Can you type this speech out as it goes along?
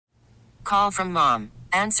call from mom.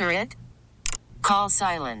 Answer it. Call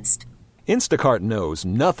silenced. Instacart knows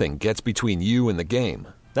nothing gets between you and the game.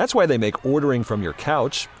 That's why they make ordering from your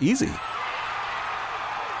couch easy.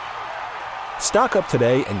 Stock up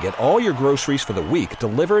today and get all your groceries for the week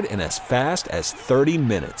delivered in as fast as 30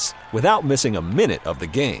 minutes without missing a minute of the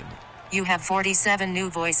game. You have 47 new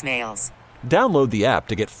voicemails. Download the app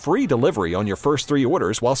to get free delivery on your first 3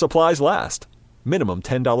 orders while supplies last. Minimum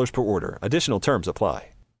 $10 per order. Additional terms apply.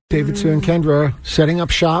 David, Sue, and Kendra setting up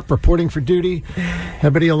shop, reporting for duty.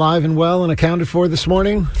 Everybody alive and well and accounted for this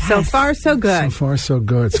morning? So far, so good. So far, so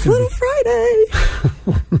good. It's Little Friday.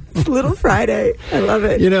 It's Little Friday. I love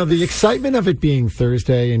it. You know, the excitement of it being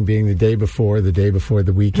Thursday and being the day before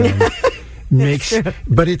the weekend makes,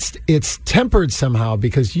 but it's tempered somehow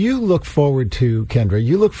because you look forward to, Kendra,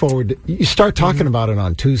 you start talking about it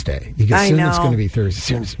on Tuesday because soon it's going to be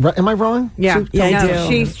Thursday. Am I wrong? Yeah, I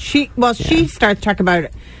do. She starts talking about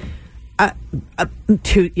it.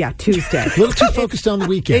 Tuesday. A little too focused on the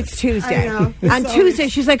weekend. It's Tuesday. On Tuesday,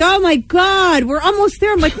 she's like, "Oh my God, we're almost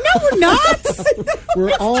there." I'm like, "No, we're not.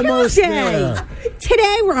 We're almost there.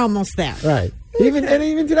 Today, we're almost there." Right. Even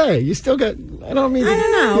today, you still got. I don't mean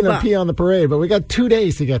to pee on the parade, but we got 2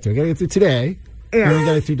 days to get through. We got to get through today, and we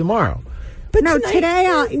got to get through tomorrow. But no, today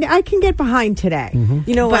I can get behind today. Mm-hmm.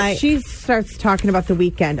 You know but why? She starts talking about the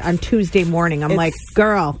weekend on Tuesday morning. I'm like,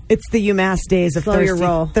 girl, it's the UMass days of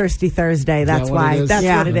Thirsty Thursday. That's why. That's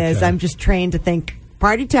what it is. I'm just trained to think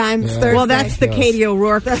party time. Yeah. Thursday. Well, that's the Katie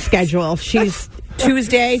O'Rourke schedule. She's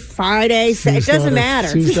Tuesday, Friday. It doesn't matter.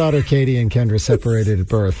 Sue's daughter Katie and Kendra separated at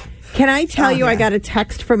birth. Can I tell you? I got a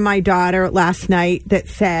text from my daughter last night that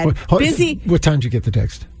said, "Busy." What time did you get the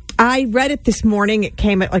text? I read it this morning. It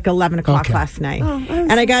came at like 11 o'clock last night.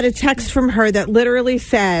 And I got a text from her that literally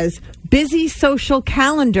says, "Busy social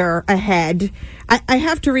calendar ahead." I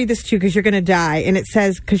have to read this to you because you're going to die. And it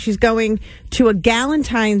says, because she's going to a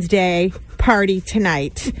Galentine's Day party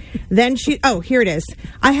tonight. Then here it is.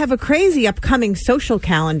 "I have a crazy upcoming social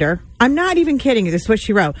calendar. I'm not even kidding you. This is what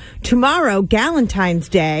she wrote. Tomorrow, Galentine's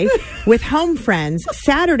Day with home friends.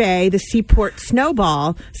 Saturday, the Seaport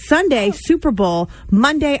Snowball. Sunday, Super Bowl.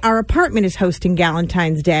 Monday, our apartment is hosting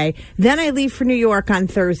Galentine's Day. Then I leave for New York on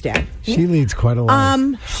Thursday." She leads quite a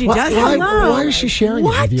life. She does. Why is she sharing it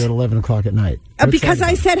with you at 11 o'clock at night? Because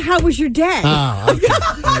I said, "How was your day?"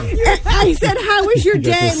 I said, "How was your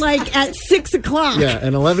day?" Like at 6 o'clock. Yeah,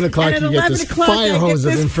 and 11 o'clock you get this fire hose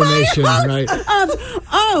of information, right?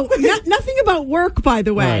 Nothing about work, by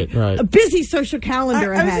the way. Right. A busy social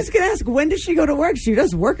calendar I ahead. was just going to ask, when does she go to work? She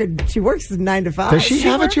does work. She works 9 to 5. Does she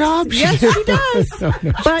have a job? Yes, she does.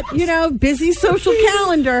 But, busy social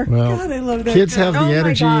calendar. Well, God, I love that. kids have the my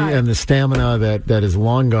energy God. and the stamina that is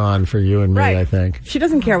long gone for you and me, Right. I think. She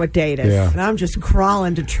doesn't care what day it is. Yeah. And I'm just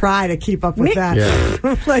crawling to try to keep up with that. Yeah.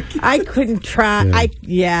 I couldn't try.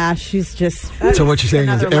 Yeah. She's just... So what you're saying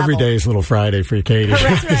is Another every level. day is Little Friday for you, Katie.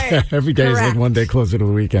 Correct. Every day is like one day closer to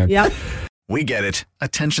the weekend. Yep. We get it.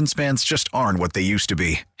 Attention spans just aren't what they used to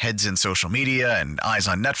be. Heads in social media and eyes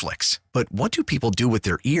on Netflix. But what do people do with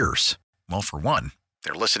their ears? Well, for one,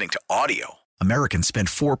 they're listening to audio. Americans spend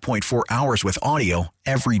 4.4 hours with audio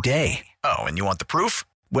every day. Oh, and you want the proof?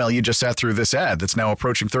 Well, you just sat through this ad that's now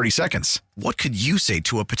approaching 30 seconds. What could you say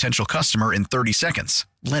to a potential customer in 30 seconds?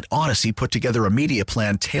 Let Odyssey put together a media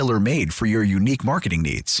plan tailor-made for your unique marketing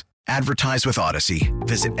needs. Advertise with Odyssey.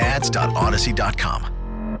 Visit ads.odyssey.com.